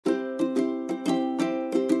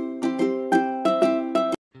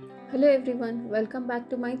Hello everyone, welcome back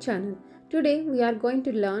to my channel. Today we are going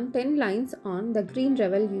to learn 10 lines on the Green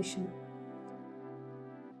Revolution.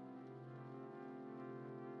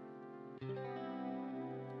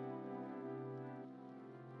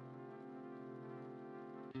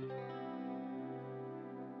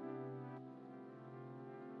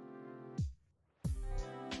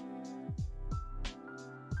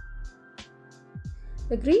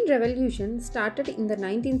 The Green Revolution started in the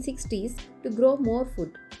 1960s to grow more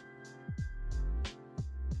food.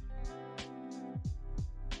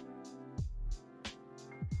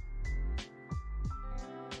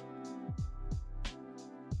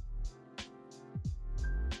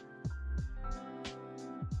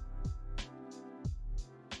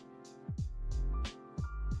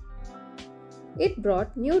 It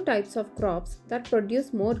brought new types of crops that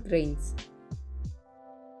produce more grains.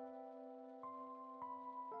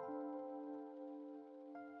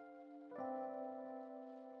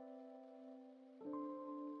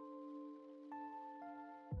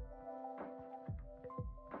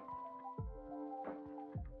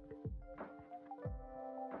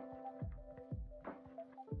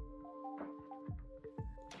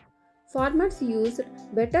 Farmers used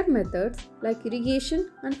better methods like irrigation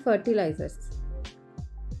and fertilizers.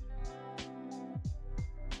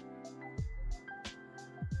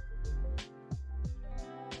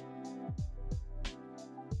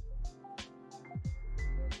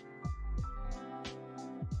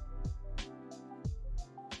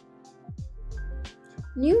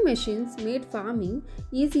 New machines made farming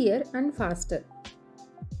easier and faster.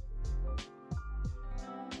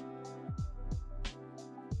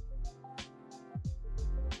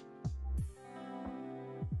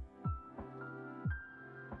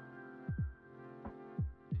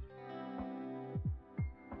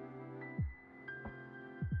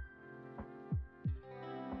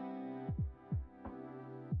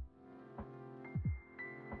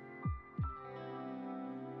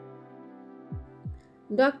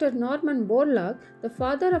 Dr. Norman Borlaug, the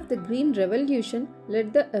father of the Green Revolution,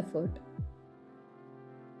 led the effort.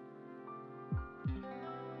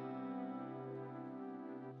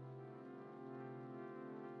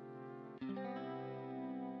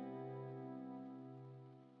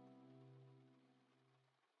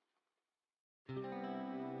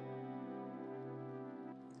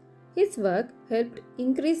 His work helped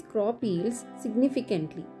increase crop yields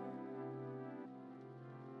significantly.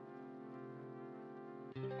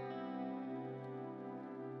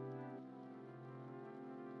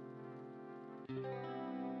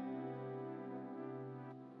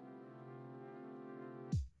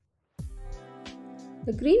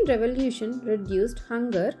 The Green Revolution reduced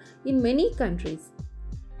hunger in many countries.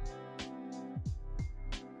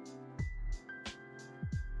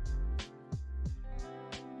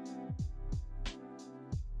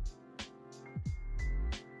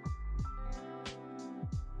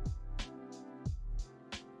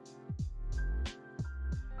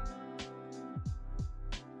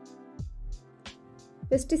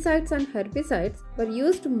 Pesticides and herbicides were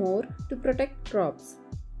used more to protect crops.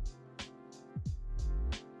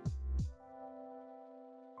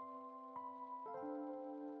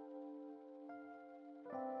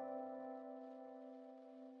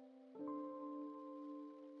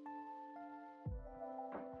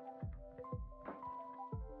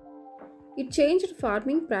 It changed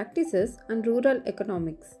farming practices and rural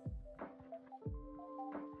economics.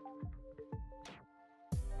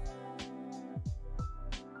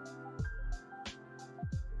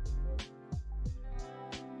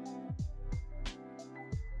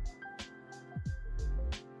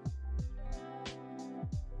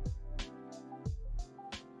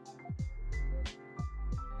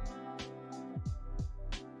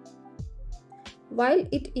 While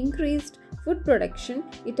it increased food production,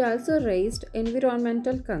 it also raised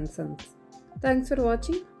environmental concerns. Thanks for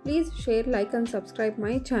watching. Please share, like and subscribe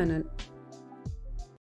my channel.